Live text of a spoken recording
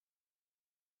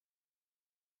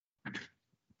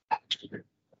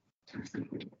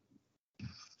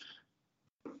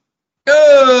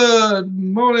Good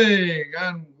morning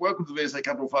and welcome to the VSA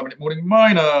Capital 5-Minute Morning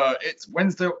Miner. It's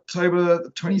Wednesday, October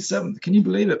the 27th. Can you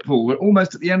believe it, Paul? We're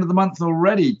almost at the end of the month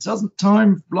already. Doesn't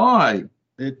time fly?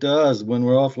 It does. When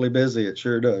we're awfully busy, it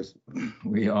sure does.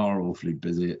 We are awfully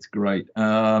busy. It's great.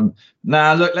 Now,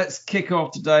 look, let's kick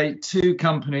off today. Two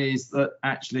companies that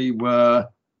actually were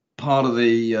part of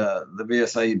the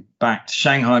VSA-backed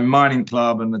Shanghai Mining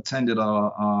Club and attended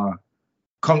our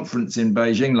conference in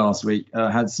Beijing last week,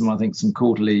 had some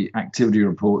quarterly activity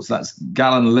reports. That's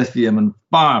Gallon Lithium and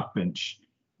Firefinch.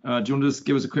 Do you want to just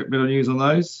give us a quick bit of news on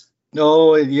those?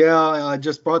 Oh, yeah, I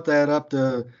just brought that up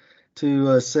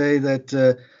to say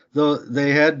that though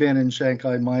they had been in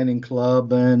Shanghai Mining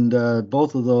Club, and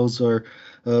both of those are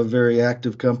very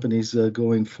active companies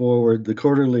going forward. The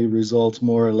quarterly results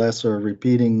more or less are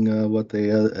repeating what they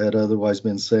had otherwise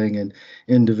been saying in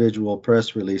individual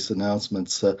press release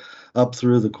announcements up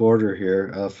through the quarter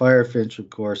here. Firefinch, of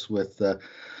course, with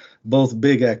both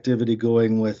big activity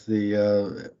going with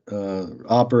the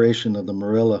operation of the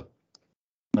Marilla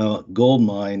gold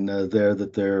mine there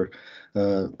that they're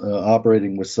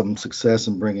operating with some success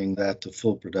in bringing that to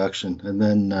full production. And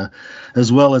then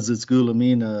as well as its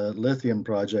Goulamina lithium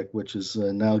project, which is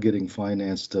now getting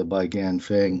financed by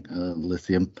Ganfeng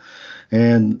Lithium.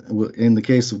 And in the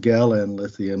case of Galan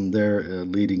Lithium, they're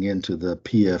leading into the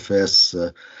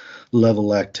PFS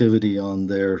level activity on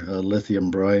their lithium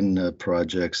brine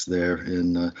projects there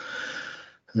in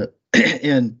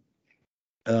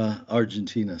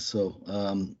Argentina.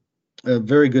 So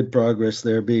very good progress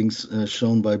there being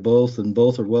shown by both, and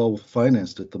both are well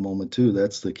financed at the moment too.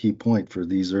 That's the key point for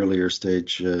these earlier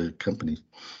stage companies.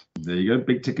 There you go,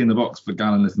 big tick in the box for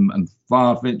Gallon Lithium and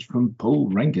Firefinch from Paul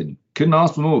Rankin. Couldn't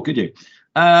ask for more, could you?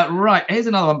 Right, here's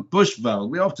another one,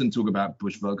 Bushveld. We often talk about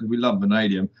Bushveld because we love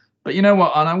vanadium, but you know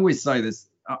what? And I always say this: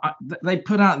 they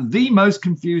put out the most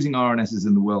confusing RNSs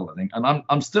in the world, I think, and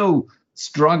I'm still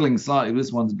struggling slightly with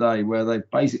this one today, where they've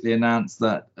basically announced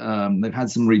that they've had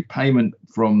some repayment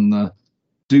from the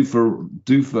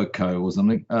Dufa Co or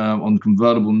something on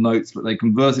convertible notes, but they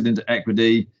converted into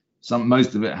equity.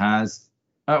 Most of it has.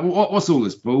 What's all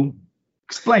this, Paul?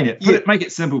 Explain it. Make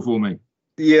it simple for me.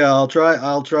 Yeah, I'll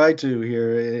try to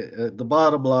here. The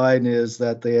bottom line is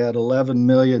that they had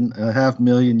 $11.5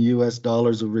 million US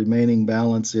dollars of remaining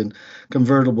balance in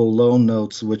convertible loan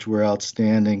notes, which were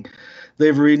outstanding.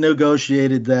 They've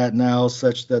renegotiated that now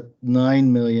such that $9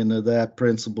 million of that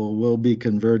principal will be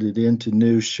converted into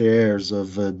new shares of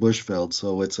Bushveld.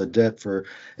 So it's a debt for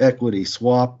equity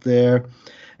swap there.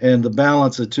 And the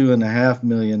balance of $2.5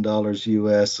 million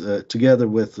US, together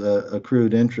with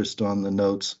accrued interest on the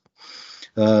notes,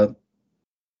 will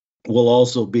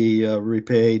also be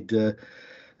repaid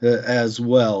as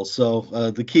well.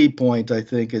 So the key point, I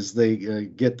think, is they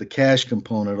get the cash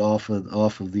component off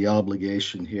of the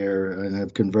obligation here and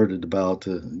have converted about,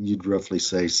 you'd roughly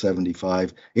say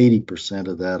 75-80%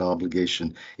 of that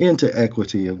obligation into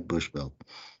equity of Bushveld.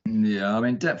 Yeah, I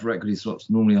mean, debt for equity swaps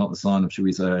normally aren't the sign of, should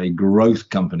we say, a growth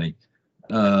company.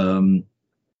 That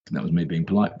was me being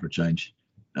polite for a change.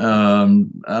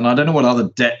 And I don't know what other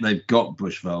debt they've got,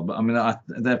 Bushveld, but I mean,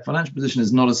 their financial position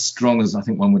is not as strong as I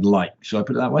think one would like. Should I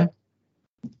put it that way?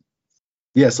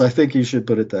 Yes, I think you should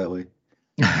put it that way.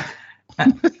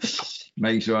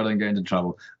 Making sure I don't get into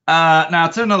trouble. Now,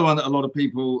 to another one that a lot of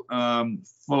people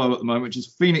follow at the moment, which is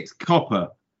Phoenix Copper.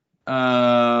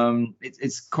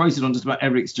 It's quoted on just about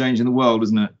every exchange in the world,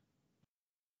 isn't it?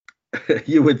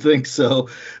 You would think so,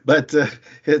 but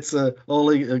it's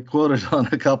only quoted on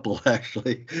a couple,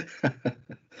 actually.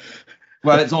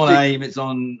 Well, it's on AIM, it's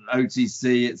on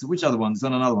OTC. It's which other one? It's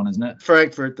on another one, isn't it?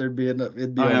 Frankfurt, there'd be enough. Oh,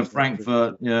 yeah,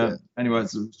 Frankfurt. Yeah. Anyway,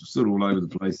 it's sort of all over the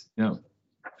place. Yeah.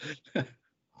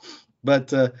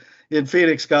 But in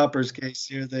Phoenix Copper's case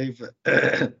here, they've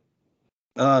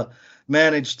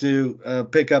managed to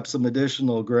pick up some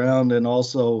additional ground and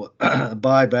also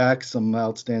buy back some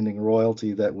outstanding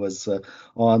royalty that was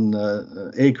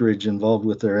on acreage involved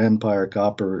with their Empire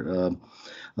Copper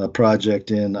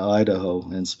project in Idaho.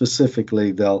 And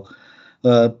specifically, they'll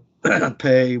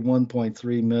pay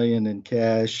 $1.3 million in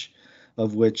cash,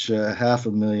 of which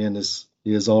 $500,000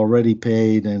 is already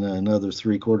paid, and another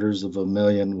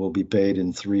 $750,000 will be paid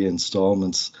in 3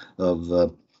 installments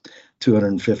of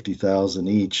 $250,000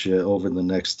 each over the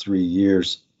next 3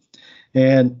 years.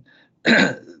 And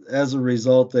as a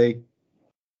result, they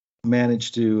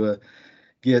managed to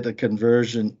get a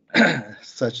conversion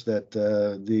such that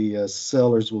the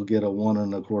sellers will get a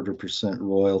 1.25%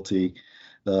 royalty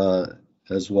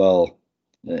as well.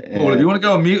 Paul, if you want to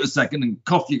go on mute a second and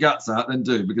cough your guts out, then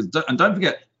do. And don't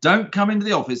forget, don't come into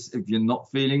the office if you're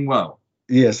not feeling well.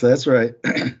 Yes, that's right.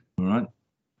 All right.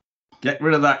 Get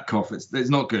rid of that cough. It's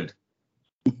not good.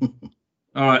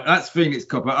 All right, that's Phoenix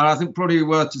Copper. And I think probably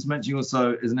worth just mentioning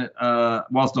also, isn't it,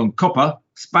 whilst on copper,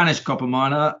 Spanish copper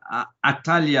miner,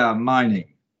 Atalaya Mining.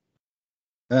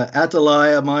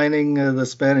 Atalaya Mining, the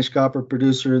Spanish copper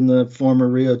producer in the former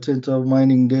Rio Tinto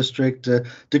mining district,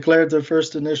 declared their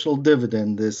first initial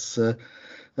dividend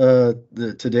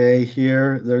today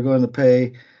here. They're going to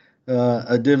pay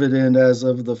a dividend as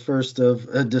of the 1st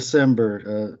of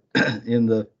December in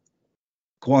the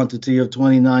quantity of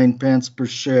 29 pence per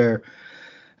share.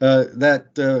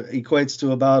 That equates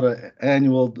to about an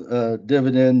annual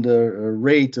dividend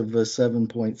rate of a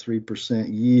 7.3%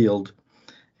 yield.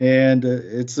 And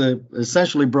it's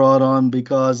essentially brought on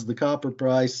because the copper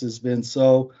price has been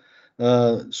so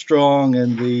strong,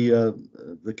 and the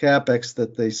capex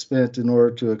that they spent in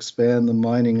order to expand the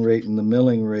mining rate and the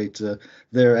milling rate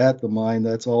there at the mine,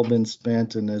 that's all been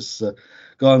spent and has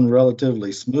gone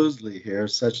relatively smoothly here,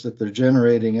 such that they're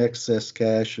generating excess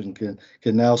cash and can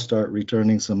now start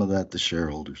returning some of that to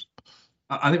shareholders.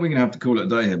 I think we're going to have to call it a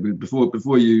day here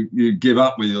before you give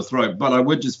up with your throat. But I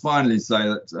would just finally say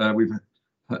that we've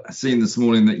seen this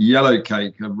morning that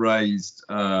Yellowcake have raised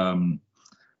about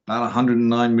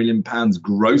 109 million pounds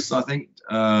gross, I think,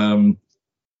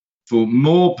 for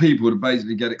more people to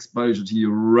basically get exposure to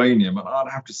uranium. And I'd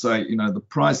have to say, the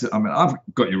price, I've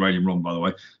got uranium wrong, by the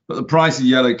way, but the price of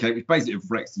Yellowcake, which basically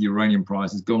reflects the uranium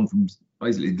price, has gone from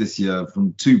basically this year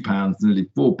from £2 to nearly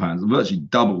 £4, virtually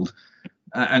doubled.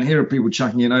 And here are people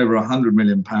chucking in over 100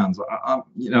 million pounds.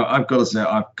 I've got to say,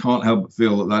 I can't help but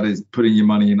feel that is putting your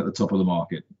money in at the top of the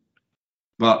market.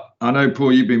 But I know,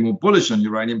 Paul, you've been more bullish on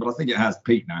uranium, but I think it has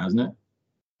peaked now, hasn't it?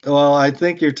 Well, I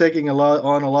think you're taking a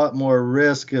lot more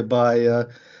risk by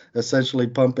essentially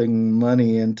pumping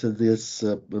money into this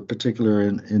particular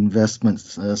investment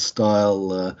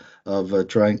style of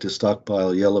trying to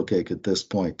stockpile Yellowcake at this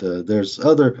point. There's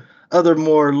other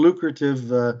more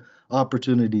lucrative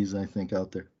opportunities, I think,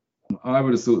 out there. I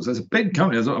would have thought so. It's a big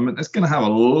company. It's going to have a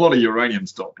lot of uranium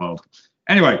stockpiled.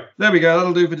 Anyway, there we go.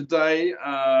 That'll do for today.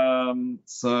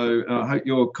 So I hope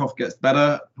your cough gets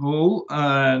better, Paul,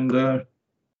 and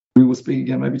we will speak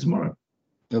again maybe tomorrow.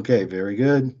 Okay, very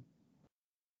good.